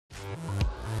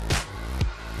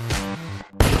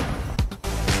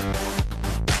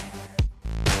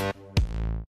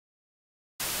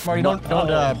Smarty,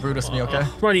 don't Brutus me, okay?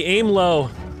 Smarty, aim low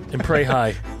and pray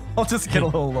high. I'll just get a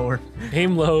little lower.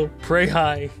 Aim low, pray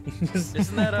high.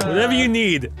 Isn't that whatever you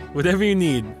need. Whatever you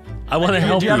need. I want to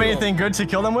help you. Do you have anything good to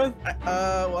kill them with?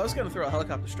 Well, I was gonna throw a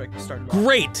helicopter strike to start it off.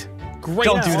 Great. Great.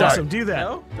 Don't start. do that. Awesome. Do that.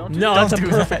 No, don't do no, that. that's a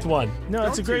perfect one. No,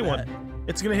 that's a great one.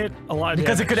 It's gonna hit a lot of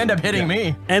because damage. it could end up hitting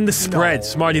me. And the spread,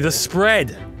 Smarty, the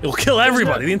spread. It'll kill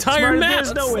everybody, the entire Smarty, map.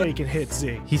 There's no way he can hit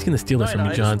Z. He's gonna steal it from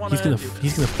you, John. He's gonna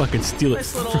fucking steal it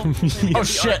from you. Oh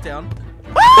shit.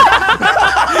 Is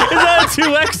that a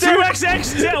 2x?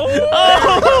 2xx down.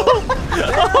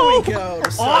 There we go.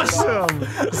 Awesome.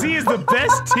 Z is the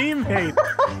best teammate.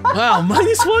 Wow,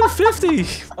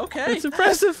 -150. Okay. That's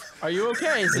impressive. Are you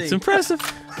okay, Z? It's impressive.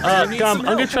 need Gom, some I'm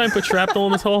gonna help? try and put shrapnel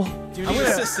in this hole. Do you need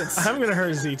assistance? I'm gonna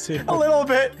hurt Z too. A little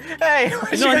bit. Hey,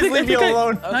 why don't you guys leave me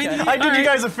alone? I did you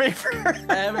guys a favor.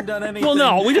 I haven't done anything. Well,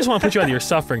 no, we just want to put you out of your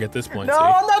suffering at this point. No, see?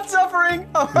 I'm not suffering.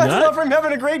 I'm not suffering. I'm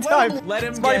having a great time. Let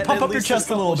him Smarty, get pump at up your least chest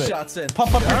a little bit. shots in.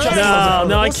 Pump up your chest a No, little bit.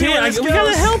 no, I We'll see where can't. this We gotta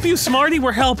goes. help you, Smarty.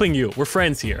 We're helping you. We're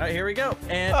friends here. All right, here we go.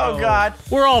 And Oh god.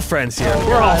 We're all friends here.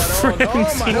 We're all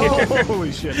friends here.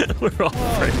 Holy shit. We're all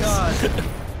friends. God.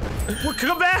 We'll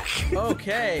come back.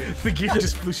 Okay. The gear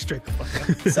just flew straight the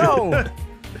fuck out.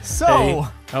 So, Hey,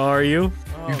 how are you?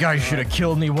 you guys should have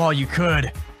killed me while you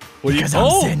could. What Because I'm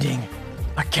sending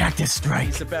a cactus strike.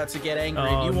 He's about to get angry.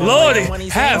 and you won't Lordy, let him when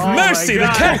he's have angry. mercy! The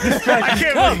cactus strike I is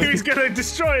can't coming. believe he's gonna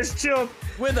destroy his Chilled.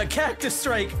 With a cactus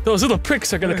strike. Those little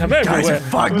pricks are gonna come Guys everywhere. are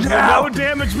fucked No now.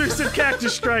 damage, Mr.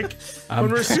 Cactus Strike.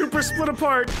 When we're super split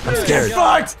apart. I'm scared.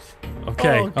 Fucked.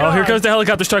 Okay. Oh, Oh, here God. comes the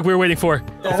helicopter strike we were waiting for.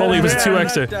 If only it was a man.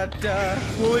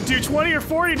 2xer. Will it do 20 or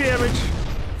 40 damage?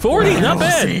 40, not We'll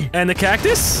bad. see. And the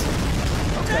cactus?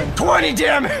 20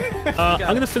 damage. I'm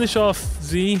gonna finish off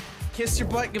Z. Kiss your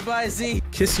butt goodbye, Z.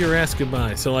 Kiss your ass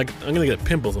goodbye. So like, I'm gonna get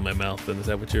pimples in my mouth. Then is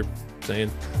that what you're saying?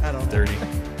 I don't know. Dirty.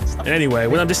 Anyway,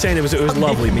 what I'm just saying it was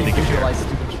lovely meeting you here.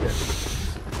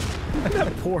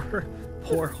 That poor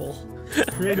hole.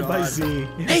 Created by Z.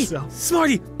 Hey, So.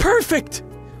 Smarty, perfect.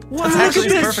 Wow, That's look actually at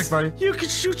this. perfect, buddy. You can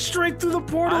shoot straight through the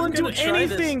portal I'm and do gonna try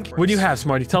this. anything. What do you have,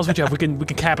 Smarty? Tell us what you have. We can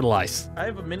capitalize. I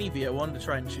have a mini V. I wanted to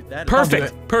try and shoot that.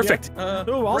 Perfect. Perfect.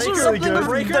 Oh, also breaker, really good.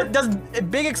 breaker. That does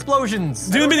big explosions.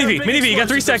 Do the mini V. have big Mini V. You got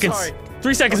 3 explosions, seconds. I'm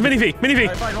 3 seconds. Mini V. Mini V.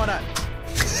 Alright, fine, why not?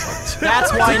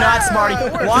 That's why not,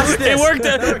 Smarty. Watch this. It worked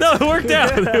out. No, it worked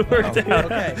out. It worked out.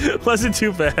 Okay. Wasn't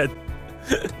too bad.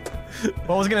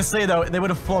 What I was gonna say though, they would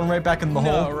have flown right back in the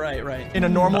No, hole. right. In a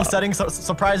normal setting, so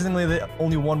surprisingly,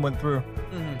 only one went through.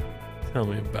 Tell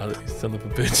me about it, you son of a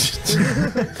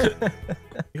bitch.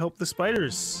 We hope the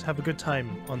spiders have a good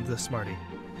time on the Smarty.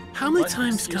 How many What?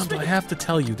 times, Excuse Gum, do I me? have to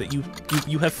tell you that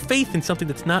you have faith in something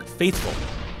that's not faithful?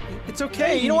 It's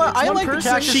okay. Hey, you know what? It's I one like the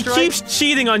person. cactus She strike. keeps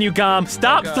cheating on you, Gum.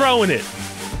 Stop God. throwing it.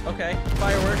 Okay,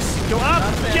 fireworks. Go up. Not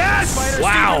a fan. Yes. Spiders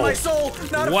Wow. stealing my soul.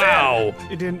 Not a Wow.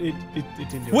 It didn't. It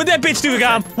didn't do What'd that bitch do,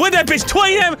 Gum? What'd that bitch?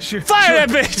 20 damage. Fire that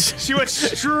bitch. She went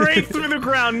straight through the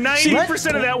ground.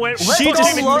 90% of that went Let straight go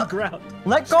into lo- the ground.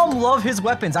 Let Gaum love his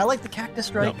weapons. I like the cactus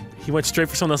No, strike. he went straight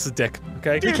for someone else's dick.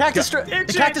 Okay. The cactus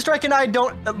strike and I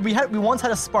don't. We once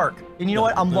had a spark, and you know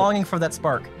what? I'm longing for that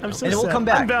spark. I'm so and it will sad. come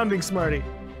back. I'm bounding Smarty.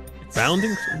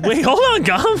 Bounding. Wait, hold on,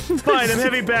 Gum. Fine, I'm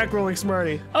heavy back rolling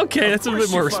Smarty. Okay, that's a course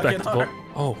bit more you fucking respectable. are.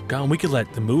 Oh, Gum, we could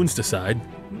let the moons decide.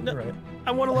 Right.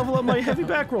 I want to level up my heavy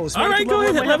back roll. All Smarty right, can go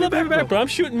ahead. my Level up your back, roll. bro. I'm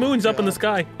shooting moons up in the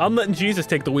sky. I'm letting Jesus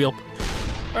take the wheel.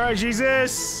 All right,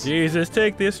 Jesus. Jesus,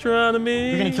 take the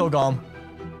astronomy. You're gonna kill Gaum.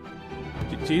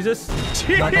 Jesus?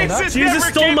 Jesus Jesus never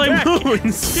stole came my back.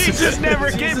 moons! Jesus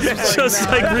never came back. Just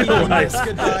like real life.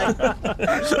 Goodbye.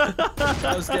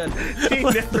 That was good. He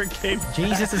never came back.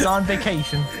 Jesus is on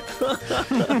vacation.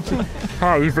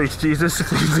 How you think Jesus?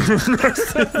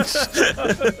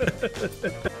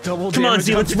 Double Come on, damage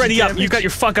Z, let's on ready up. damage. You got your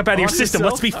fuck up out of your On system.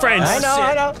 Let's be yourself? friends.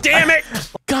 I know. Damn it!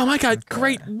 Gum, I got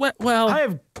great. Well,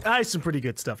 I have some pretty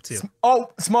good stuff too.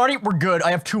 Oh, Smarty, we're good.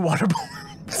 I have 2 water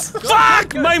balloons.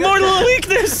 fuck my mortal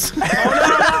weakness.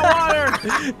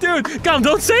 Water. Dude, Gum,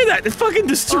 don't say that. It fucking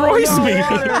destroys me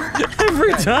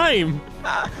every time.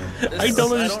 I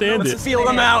don't understand Let's it. feel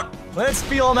them out. Let's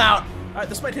feel them out. Alright,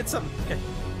 this might hit something. Okay.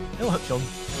 It'll hit Chilled.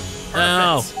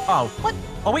 Ow. Oh, what?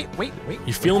 Oh, wait.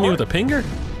 You feeling me with a pinger?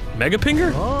 Mega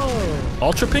pinger? Oh.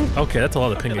 Ultra ping? Okay, that's a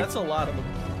lot of Okay, pinging. that's a lot of them.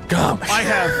 Gum. I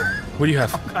have What do you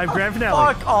have? grand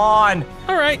finale. Fuck on.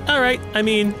 All right. I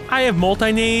mean, I have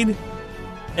multi-nade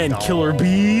and killer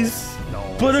bees,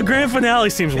 but a grand finale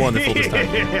seems wonderful this time.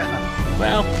 Yeah.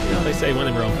 Well, you know they say when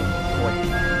in Rome. I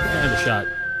had a shot.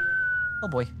 Oh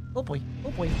boy. Oh boy.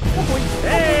 Oh boy. Oh boy.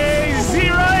 Hey,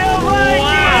 Zero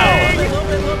Wow. A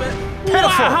little bit. Pitiful.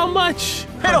 Wow, how much?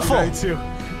 Pitiful. Okay,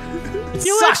 too.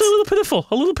 You know, actually a little pitiful.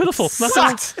 A little pitiful. Not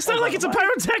gonna, Sucked. It's not like it's a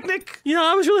pyrotechnic. you know,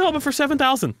 I was really hoping for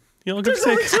 7,000. You know, There's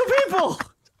only 2 people.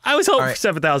 I was hoping Alright. for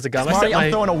 7,000, Gum. I Smarty, set I'm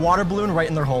my... throwing a water balloon right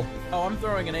in their hole. Oh, I'm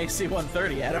throwing an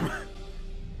AC-130 at him.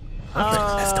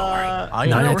 I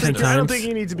 9 out know. of 10 I don't times. think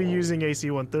you need to be using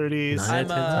AC-130s. 9 out of 10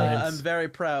 times. I'm very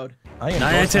proud. 9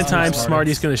 out of 10 times,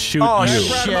 Smarty's gonna shoot Oh, you. I'm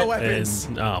proud of my shit. weapons.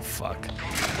 And, oh, fuck.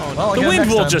 Well, I'll The get it wind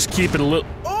next will time. just keep it a little...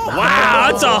 Wow,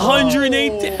 that's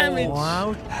 108 damage.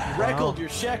 Wow. Reckled your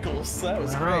shekels. That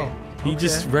was great. He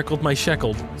just reckled my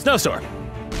shekelled. Snowstorm.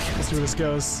 Let's see where this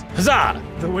goes. Huzzah!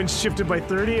 The wind shifted by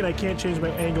 30, and I can't change my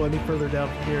angle any further down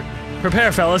from here.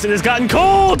 Prepare, fellas. It has gotten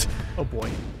cold! Oh boy.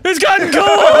 It's gotten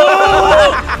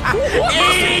cold!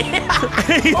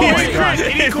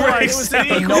 It breaks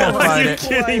down. No one Are you tried it.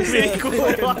 kidding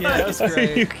me? Yeah, that's Are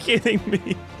you great. kidding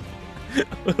me?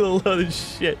 What a load of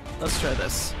shit. Let's try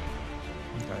this.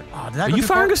 Oh, did that Are go you too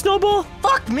firing far? a snowball?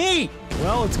 Fuck me!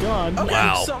 Well, it's gone. Okay,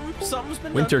 Wow. Something's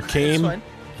been Winter done. came, It's fine.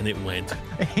 and it went.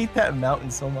 I hate that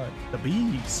mountain so much. The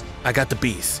bees. I got the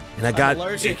bees, and I I'm got...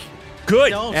 allergic. Good!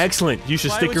 Don't. Excellent. You should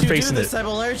Why stick would your you face do in this? it. I'm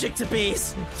allergic to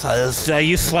bees. So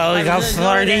you swelling I'm up, gonna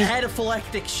Smarty? get an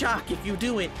anaphylactic shock if you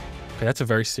do it. Okay, that's a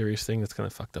very serious thing. That's kind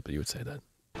of fucked up that you would say that.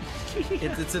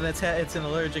 It's an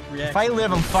allergic reaction. If I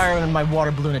live, I'm firing my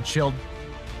water balloon at Chilled.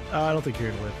 I don't think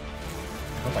you're gonna live.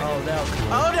 Oh no!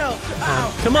 Oh no!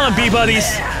 Ow! Come on, bee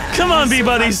buddies! Come on, bee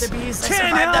buddies! The bees.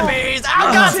 Survive the bees.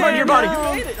 Oh God, Smarty, your body.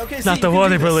 You made it. Okay, so Not you the can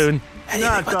water do this. balloon.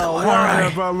 Not the water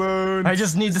Alright. balloon. I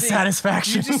just need the See,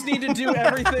 satisfaction. You just need to do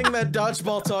everything that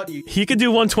dodgeball taught you. He could do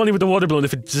 120 with the water balloon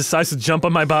if it decides to jump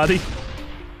on my body.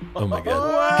 Oh my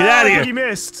god. Get out of You here!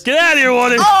 missed. Get out of here,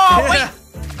 water! Oh wait!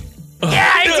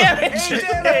 Yeah, I did it.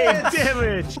 Hey,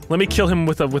 damage. Let me kill him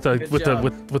with a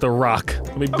job. rock.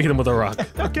 Let me beat him with a rock.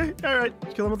 Okay, all right.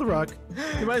 Kill him with a rock.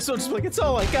 You might as well just be like, it's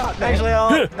all I got, man. Actually,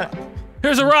 I'll.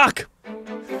 Here's a rock!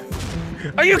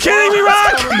 Are you kidding me,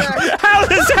 Rock? How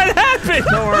does that happen?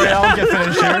 Don't worry, I'll get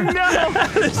finished here.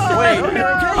 Wait.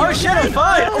 Oh shit, I'm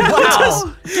fine.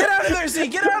 Wow. Get out of there, Z!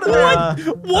 Get out of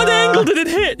there! What angle did it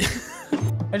hit?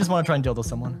 I just want to try and dildo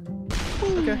someone.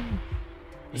 Okay.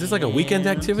 Is this like a weekend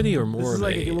activity or more This is of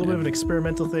like a little bit of an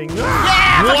experimental thing.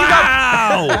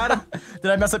 Wow! Got him.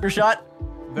 Did I mess up your shot?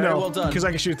 Very well done. Because I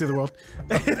can shoot through the world.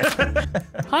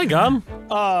 Hi, Gum.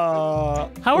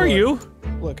 How are you?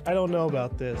 Look, I don't know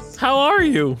about this. How are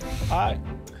you?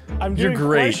 I'm You're doing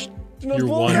great.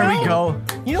 questionable You're now. Here we wonderful.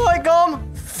 go. You know what,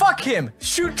 Gum? Fuck him.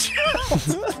 Shoot.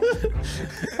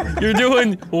 You're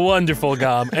doing wonderful,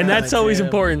 Gum, and that's always damn.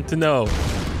 important to know.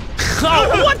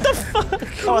 Oh, what the fuck?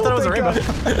 Oh, I thought it was a rainbow.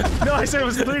 No, I said it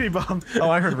was the 3D bomb. Oh,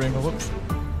 I heard rainbow. Whoops.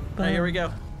 Alright, here we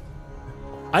go.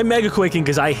 I'm mega quaking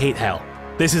because I hate hell.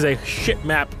 This is a shit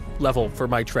map level for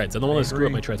my treads. I don't want to screw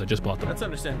up my treads. I just bought them. Let's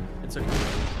understand. It's okay.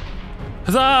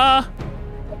 Huzzah!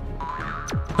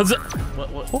 Huzzah!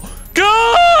 What?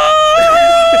 Go!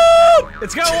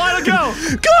 It's got a while to go.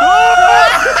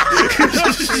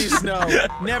 Please, no.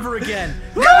 Never again.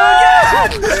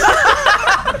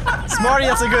 Smarty,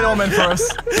 that's a good omen for us.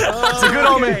 It's a good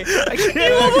omen.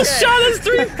 You almost shot us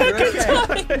 3 fucking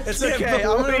times! It's okay.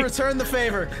 I'm gonna return the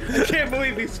favor. I can't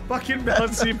believe these fucking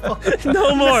bouncy balls.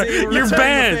 No more! See, we're You're returning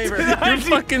banned! the favor. You're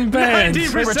fucking banned!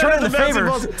 90% returning of the bouncy favor.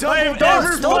 balls I have Don't,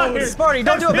 ever don't, fired Smarty,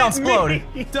 don't do a bounce hit explode.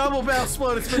 me. Double bounce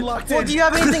float. It's been locked Well, in. do you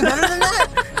have anything better than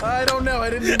that? I don't know. I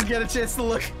didn't even get a chance to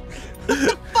look.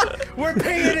 We're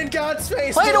paying in God's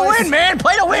face. Play to boys. win, man.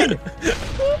 Play to win.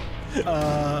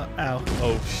 Ow.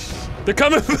 Oh, they're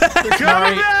coming back! Coming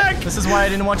Sorry. back! This is why I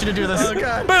didn't want you to do this. Oh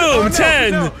God. Boom! Oh, no,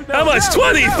 10! no, How much?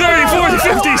 no, 20, no, 30, 40,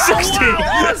 50, 60!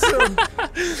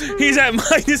 Awesome. He's at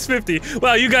minus 50.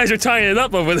 Wow, you guys are tying it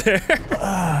up over there.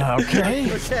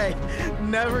 Okay. Okay.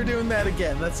 Never doing that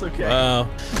again. That's okay. Wow.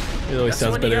 It always That's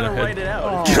sounds when better you in gotta our write head. it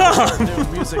out. God!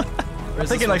 Doing music. I'm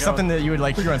thinking like something that you would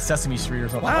like hear on Sesame Street or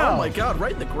something. Oh my God!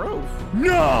 Right in the grove.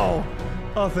 No!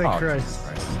 Oh, thank Oh, Christ.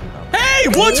 Hey,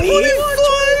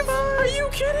 125! Are you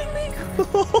kidding me?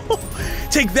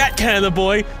 Take that, Canada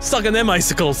boy! Suck on them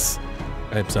icicles!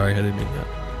 I'm sorry, I didn't mean that.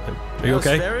 Are you That was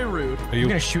okay? very rude. Are You're you?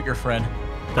 gonna shoot your friend.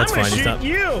 That's I'm gonna fine. He's shoot not.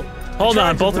 you! Hold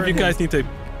on, trying to both of burn you him. guys need to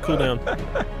cool down. Ow,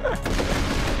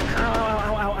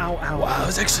 ow, ow, ow, ow. Wow, that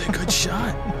was actually a good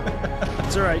shot.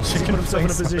 It's alright, just put himself in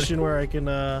a position where I can,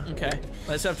 Okay.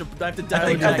 I just have to. I have to dial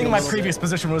I it think back my a little previous bit.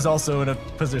 position was also in a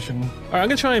position. Alright, I'm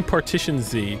gonna try and partition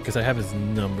Z, because I have his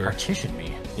number. Partition me.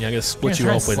 Yeah, I'm gonna You're split gonna you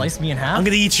try to open. slice me in half. I'm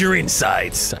gonna eat your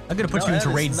insides. I'm gonna put No, you into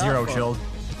that is raid not 0, fun. Chilled.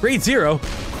 Grade 0.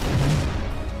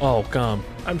 Oh, gum.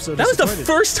 I'm so That was the disappointed.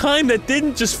 first time that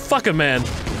didn't just fuck a man.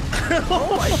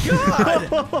 Oh my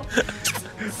God!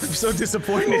 so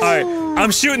disappointed. All right,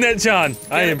 I'm shooting at John.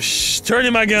 I am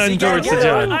turning my gun towards the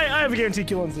John. I have a guaranteed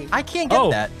kill on Z. I can't get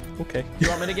that. Okay. You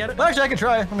want me to get it? Well, actually, I can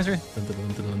try. Let me see.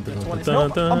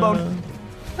 Nope, I'm boned.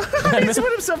 He's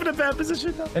put himself in a bad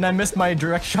position now. And I missed my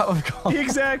direct shot of GaLm.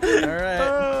 Exactly. All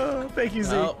right. Thank you,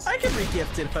 Z. Oh, I can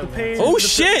re-gift it if I want. Oh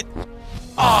shit!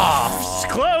 Oh,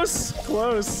 close.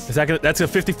 Close. Is that gonna? That's a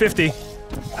 50-50.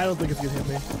 I don't think it's gonna hit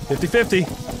me. 50-50.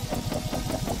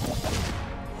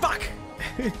 Fuck!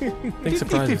 Big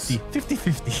surprises.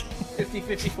 50-50.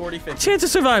 50-50, 40-50. Chance of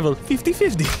survival.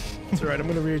 50-50. It's alright. I'm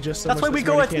gonna readjust. So That's much why we that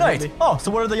go Smarty at can't hit night. me. Oh,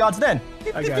 so what are the odds then?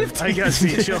 I got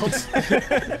Z Schultz.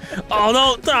 Oh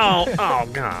no! No! Oh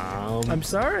god! I'm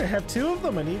sorry. I have 2 of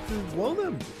them. I need to blow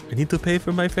them. I need to pay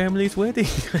for my family's wedding.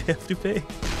 I have to pay.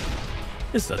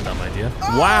 This is a dumb idea.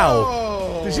 Wow!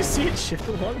 Oh. Did you see it shift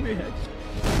along the edge?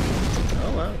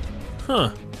 Oh wow.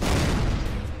 Huh?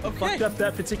 Okay. Fucked up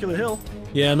that particular hill.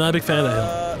 Yeah, I'm not a big fan of that hill.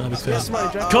 Not a big fan.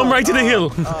 Smarty, drop Come right to the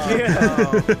hill.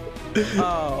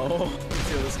 Oh. Let's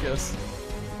see how this goes.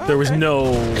 There was no.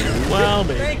 Well,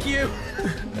 maybe. Thank you. I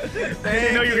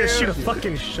didn't know you were gonna shoot a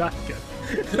fucking shotgun.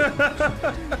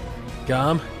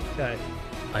 GaLm, Okay.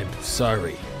 I'm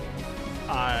sorry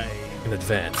in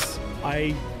advance.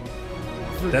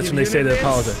 That's when they say they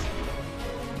apologize.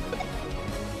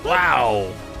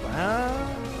 Wow! Wow.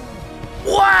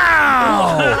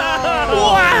 Wow!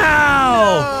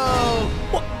 Wow!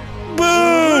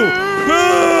 Boo!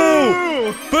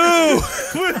 Boo! Boo!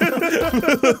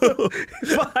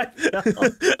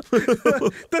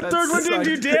 The third one didn't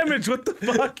do damage. What the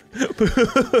fuck?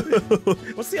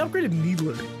 What's the upgraded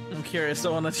needler? I'm curious. I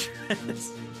want to try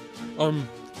this.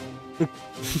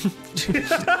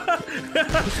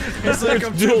 It's like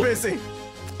I'm too busy.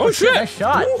 Oh shit! Nice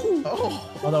shot. Oh,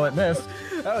 Although it missed.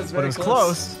 that was But very it was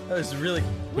close. That was really.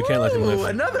 We can't let him Ooh, live.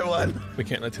 another one. We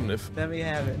can't let him live. Let me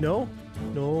have it. No.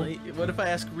 No. What if I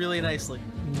ask really nicely?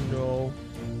 No.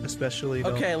 Especially. No.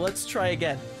 Okay, let's try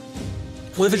again.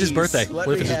 What if it's his Please, birthday? let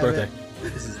What if me it's his have birthday?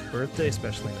 This is birthday,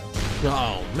 especially no.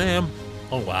 Oh, ma'am.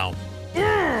 Oh, wow.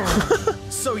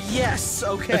 So yes.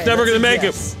 Okay. It's never that's gonna a make it.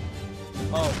 yes.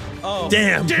 Oh. Oh.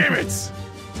 Damn! Damn it!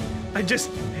 I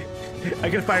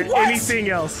could have fired What? anything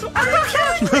else. Are you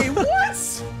kidding me?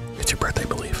 What? It's your birthday,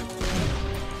 believe.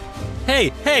 Hey,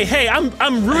 hey, hey!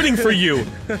 I'm rooting for you.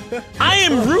 I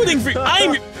am rooting for you.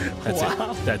 That's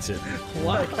it. That's it.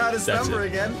 I got his That's number it.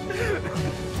 again.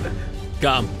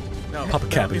 GaLm. No. Pop a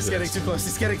cap He's into getting this. too close.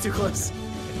 He's getting too close.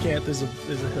 I can't. There's a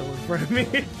hill in front of me.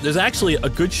 There's actually a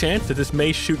good chance that this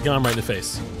may shoot GaLm right in the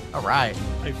face. All right.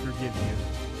 I forgive you.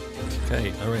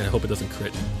 Okay, alright, I hope it doesn't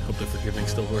crit. I hope the forgiving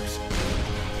still works.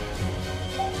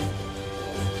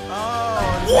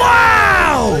 Oh.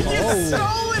 Wow! You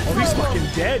stole it Oh, from he's him. fucking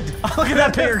dead. Look at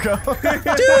that pinger go.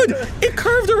 Dude, it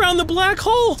curved around the black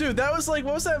hole! Dude, that was like,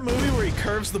 what was that movie where he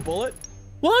curves the bullet?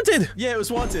 Wanted! Yeah, it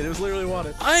was Wanted. It was literally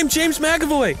Wanted. I'm James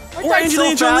McAvoy! I Or died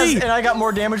Angelina so fast, Jolie! and I got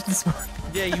more damage than Smarty.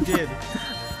 Yeah, you did.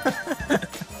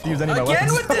 Use any of my Again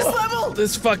weapons. with this level?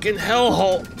 This fucking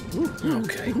hellhole!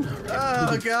 Okay, alright.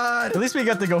 Oh god. At least we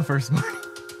got to go first, Smarty.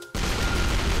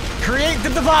 Create the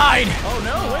divide! Oh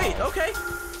no, wait, okay.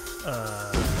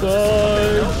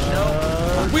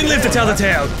 We live to tell the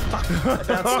tale!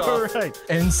 All right.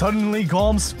 And suddenly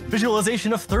GaLm's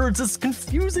visualization of thirds is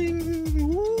confusing.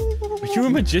 Are you a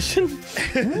magician?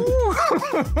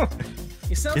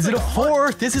 He sounds Is it like a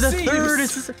fourth? Is it a See, third? you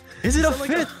Is it a sound like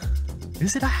a- fifth?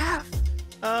 Is it a half?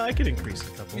 I could increase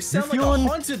a couple. You sound like a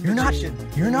haunted magician.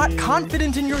 You're not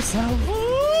confident in yourself.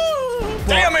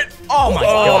 Damn it! Oh my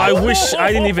Oh, god! I wish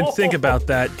I didn't even think about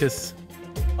that, because...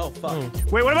 Oh fuck.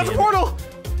 Wait, what about the portal?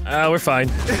 we're fine.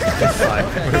 We're fine.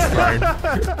 We're fine.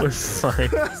 We're fine.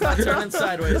 It's not turning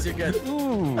sideways, you're good.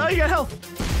 Oh, you got health.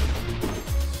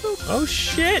 Oh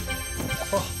shit!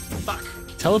 Fuck.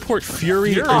 Teleport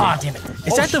Fury. Ah, damn it.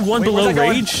 Is that the one wait, where's below that going?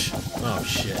 Rage? Oh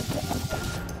shit.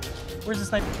 Where's the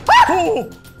sniper? Oh!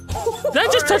 Did that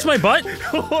just touch my butt?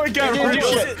 Oh, it got It didn't do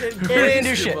real. shit. It didn't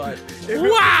do shit.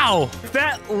 Wow! If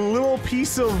that little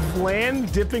piece of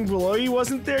land dipping below you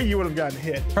wasn't there, you would have gotten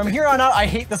hit. From here on out, I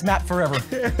hate this map forever.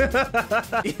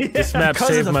 This map Because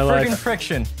of saved the my friggin' life.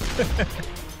 friction.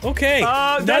 Okay.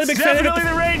 Not a That's big fan of definitely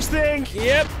it. the rage thing.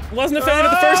 Yep. Wasn't a fan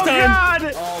of it the first time. God.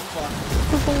 Oh fuck.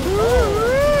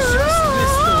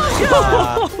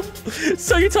 Just missed the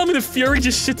So you're telling me the Fury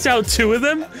just shits out 2 of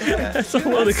them? That's a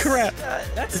load of crap.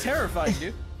 That's terrifying,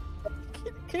 dude.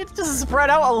 Can you just spread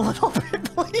out a little bit,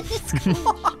 please? Come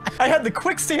on. I had the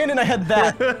quicksand and I had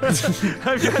that.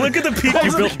 Look at the peak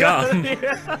you built, GaLm.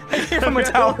 From a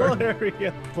tower.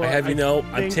 I have you know,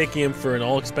 I'm taking him for an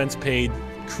all-expense-paid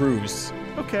cruise.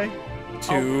 Okay.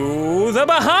 to the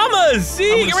Bahamas.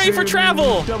 See, get ready for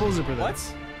travel. Double zipper then.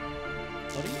 What?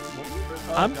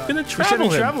 I'm gonna We're travel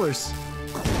sending him. travelers.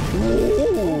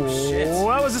 Oh shit. Oh,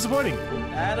 that was disappointing.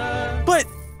 But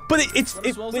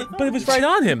it was right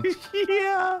on him.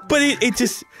 Yeah. But it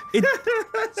just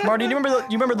Smarty, you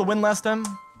remember the win last time?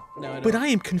 No, I don't. But I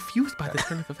am confused by the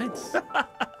turn of events.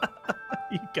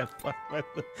 You got fucked by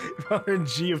the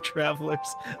RNG of travelers.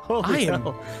 Holy I am-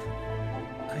 hell.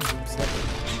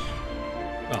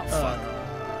 Oh fuck.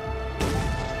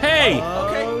 Hey!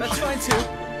 Okay, that's fine too.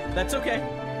 That's okay.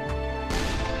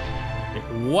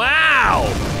 Wow!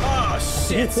 Oh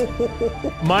shit!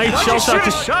 My shell shock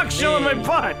just. Shock shell in my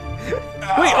butt.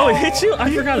 Wait, oh, it hit you? I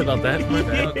forgot about that. My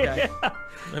bad. Okay,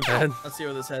 My bad. let's see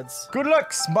where this heads. Good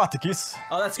luck, Smarticus.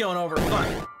 Oh, that's going over.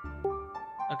 Fuck.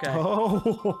 Okay.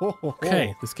 Oh.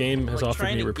 Okay, this game has Like offered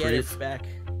trying me to get it reprieve. back.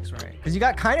 That's right. Because you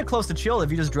got kind of close to chill. If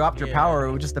you just dropped your power,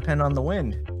 it would just depend on the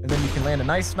wind. And then you can land a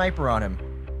nice sniper on him.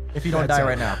 If you don't die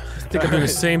right now. I think I'm doing the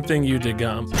same thing you did,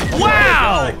 GaLm.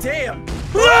 Wow! God damn!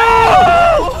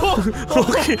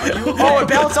 Okay. Oh, it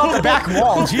bounced off the back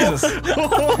wall. Jesus.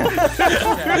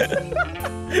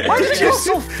 Why did you go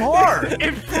so far?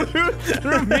 It flew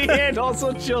through me and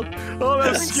also chilled. Oh,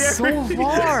 that was scary. So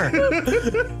far.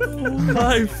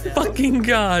 My fucking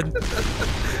god.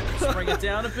 Let's bring it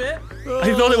down a bit.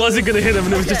 I thought it wasn't gonna hit him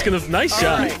and it was just gonna. Nice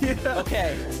shot. Alright.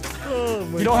 Okay. Oh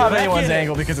my You don't have Back anyone's in it.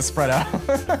 angle because it's spread out.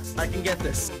 I can get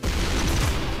this.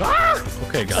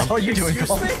 Okay, GaLm. How are you doing, Excuse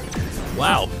Cole? me?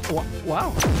 Wow.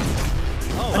 Wow.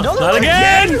 Another Not one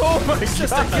again! Oh my It's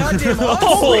just a god. goddamn Oh.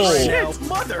 holy shit,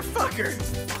 motherfucker!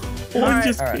 One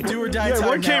just. Alright. Do or die Yeah, time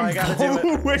one now. came I gotta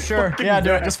do it. Sure. Yeah,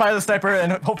 do it. Just fire the sniper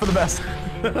and hope for the best.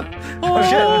 Oh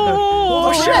shit!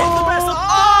 Oh shit! The best.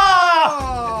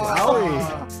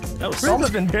 Wowie. That was Salt's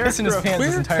been pissing his pants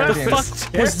this entire The game. fuck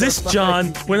was this John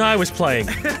when I was playing?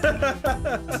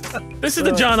 This is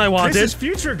the John I This wanted. is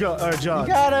future John. You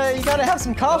gotta have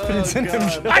some confidence in him.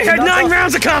 Joe. I had Not 9 the-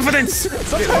 rounds of confidence!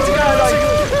 Sometimes you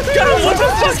gotta God, what the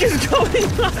fuck is going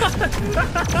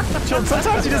on? Joe,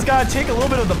 sometimes you just gotta take a little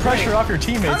bit of the pressure off your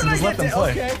teammates and just let them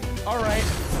play. Okay. Alright.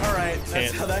 Alright. That's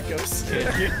Can't. how that goes.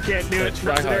 You can't do it.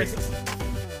 Try hard.